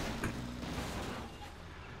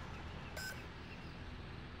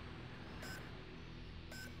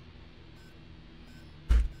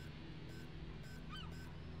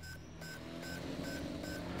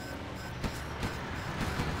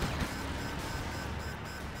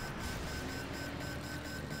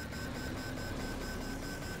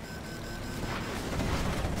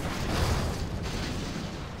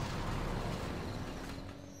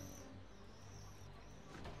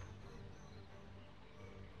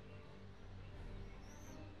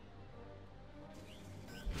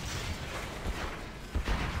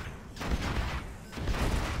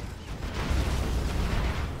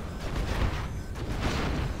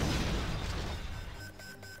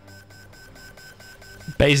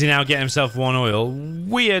 Bassie now getting himself 1 oil.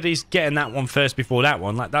 Weird he's getting that one first before that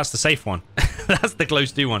one. Like, that's the safe one. That's the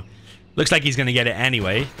close to one. Looks like he's going to get it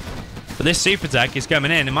anyway. But this super tech is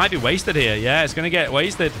coming in. It might be wasted here. Yeah, it's going to get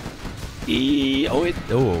wasted.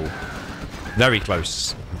 Oh. Very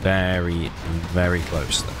close. Very, very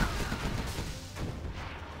close.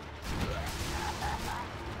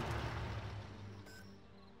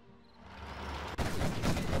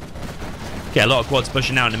 Okay, a lot of quads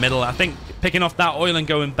pushing out in the middle. I think picking off that oil and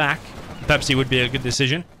going back, Pepsi would be a good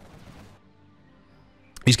decision.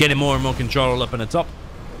 He's getting more and more control up in the top.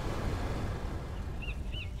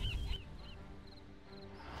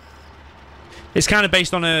 It's kind of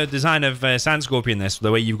based on a design of Sand Scorpion, this,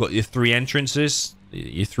 the way you've got your 3 entrances,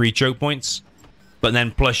 your 3 choke points, but then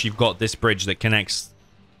plus you've got this bridge that connects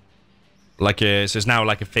like a, so it's now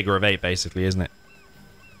like a figure of 8 basically, isn't it?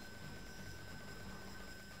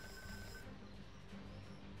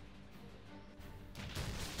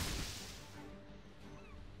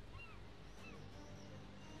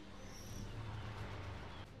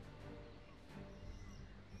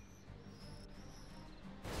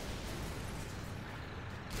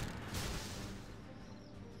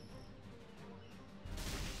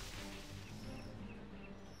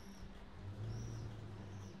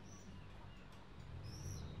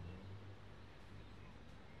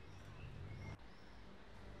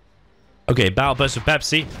 Okay, battle burst for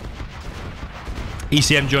Pepsi.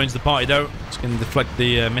 ECM joins the party though. It's going to deflect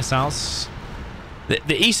the missiles. The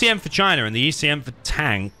ECM for China and the ECM for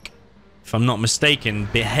tank, if I'm not mistaken,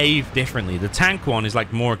 behave differently. The tank one is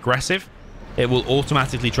like more aggressive. It will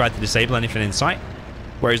automatically try to disable anything in sight.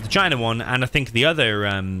 Whereas the China one, and I think the other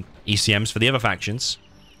ECMs for the other factions,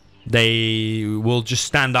 they will just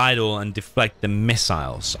stand idle and deflect the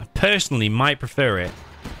missiles. I personally might prefer it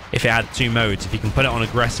if it had two modes. If you can put it on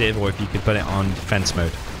aggressive or if you could put it on defense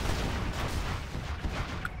mode.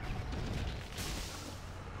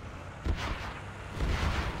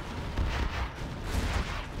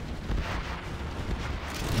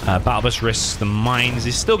 Battle bus risks the mines.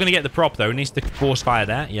 He's still going to get the prop though. He needs to force fire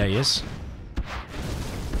there. Yeah, he is.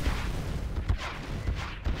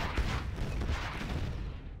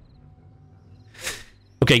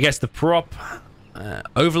 Okay, gets the prop.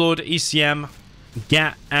 Overlord, ECM,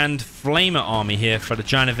 GAT, and Flamer army here for the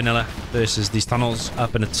China Vanilla versus these tunnels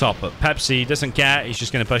up in the top. But Pepsi doesn't care. He's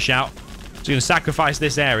just going to push out. He's going to sacrifice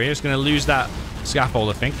this area. He's going to lose that scaffold,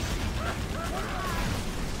 I think.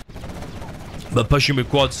 But pushing with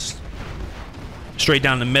quads straight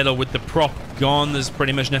down the middle with the prop gone. There's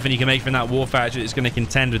pretty much nothing you can make from that war factory that's going to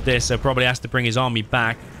contend with this. So probably has to bring his army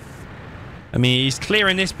back. I mean, he's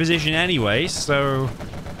clearing this position anyway, so...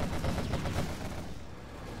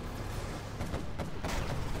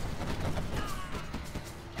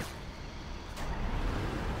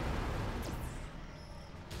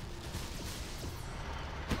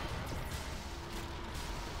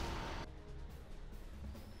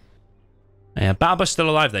 Yeah, Baba's still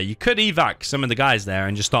alive there. You could evac some of the guys there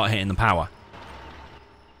and just start hitting the power.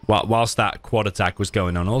 Whilst that quad attack was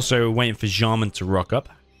going on. Also waiting for Jarman to rock up.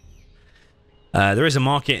 There is a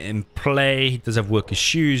market in play. He does have workers'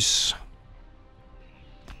 shoes.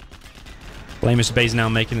 Flamer's base now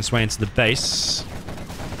making its way into the base.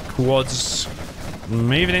 Quads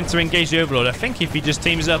moving in to engage the Overlord. I think if he just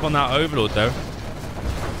teams up on that Overlord though,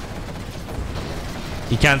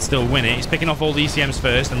 he can still win it. He's picking off all the ECMs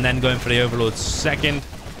first and then going for the Overlord second.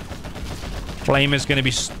 Flamer's going to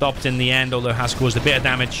be stopped in the end, although has caused a bit of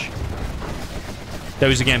damage.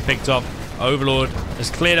 Those again picked up. Overlord has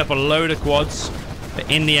cleared up a load of quads,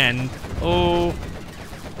 but in the end... Oh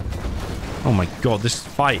my god, this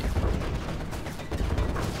fight.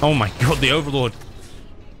 Oh my god, the Overlord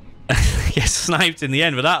gets sniped in the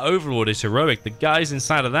end, but that Overlord is heroic. The guys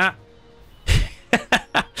inside of that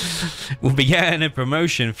will be getting a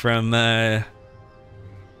promotion from Xi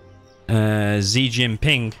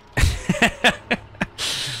Jinping.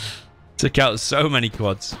 Took out so many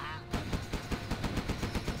quads.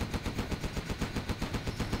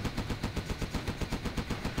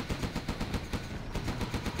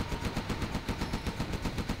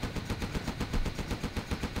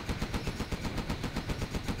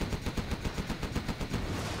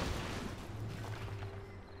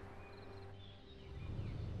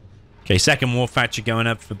 Okay, second war factory going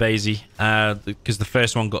up for Bassie, because the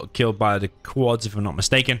first one got killed by the quads, if I'm not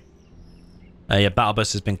mistaken. Yeah, battle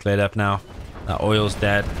bus has been cleared up now. That oil's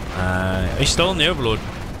dead. He's stolen the Overlord.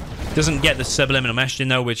 Doesn't get the subliminal messaging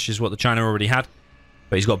though, which is what the China already had.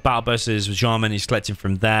 But he's got battle buses with Jarman. He's collecting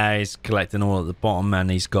from there. He's collecting all at the bottom,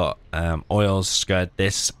 and he's got oils scud.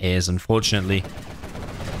 This is unfortunately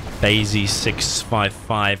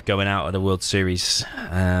Bassie665 going out of the World Series.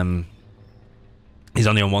 He's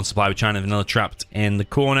only on one supply with China Vanilla trapped in the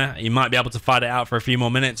corner. He might be able to fight it out for a few more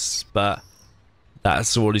minutes, but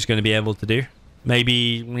that's all he's going to be able to do.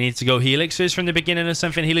 Maybe we need to go Helixes from the beginning or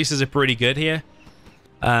something. Helixes are pretty good here.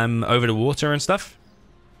 Over the water and stuff.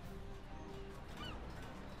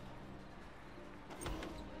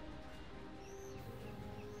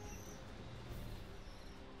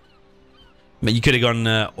 But you could have gone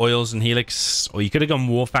oils and helix, or you could have gone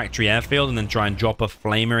war factory airfield and then try and drop a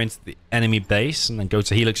flamer into the enemy base and then go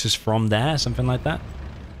to helixes from there, something like that.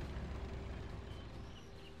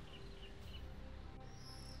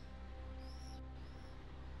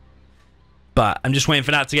 But I'm just waiting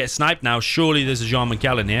for that to get sniped now. Surely there's a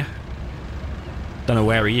Jean-Michel in here. Don't know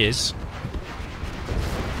where he is.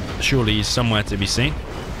 Surely he's somewhere to be seen.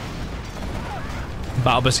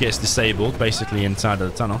 Battle bus gets disabled, basically inside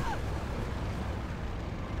of the tunnel.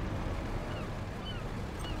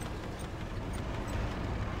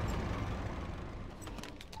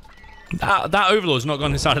 That Overlord's not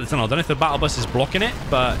gone inside of the tunnel. I don't know if the battle bus is blocking it,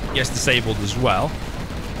 but it gets disabled as well.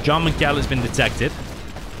 Jean-Michel has been detected.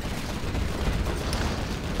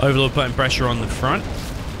 Overlord putting pressure on the front.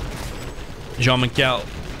 Jean-Michel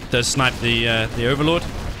does snipe the Overlord.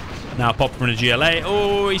 Now pop from the GLA.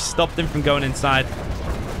 Oh, he stopped him from going inside.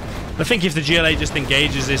 I think if the GLA just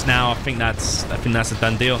engages this now, I think that's a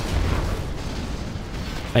done deal.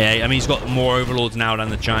 Yeah, I mean, he's got more overlords now than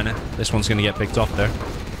the China. This one's going to get picked off, though.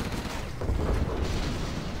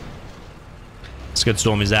 Scud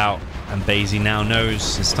Storm is out, and Bassie now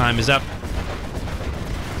knows his time is up.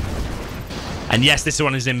 And yes, this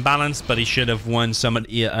one is imbalanced, but he should have won some of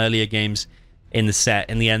the earlier games in the set.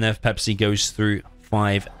 In the end, Pepsi goes through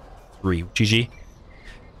 5-3. GG.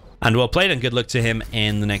 And well played, and good luck to him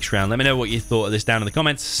in the next round. Let me know what you thought of this down in the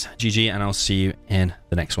comments. GG, and I'll see you in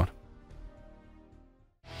the next one.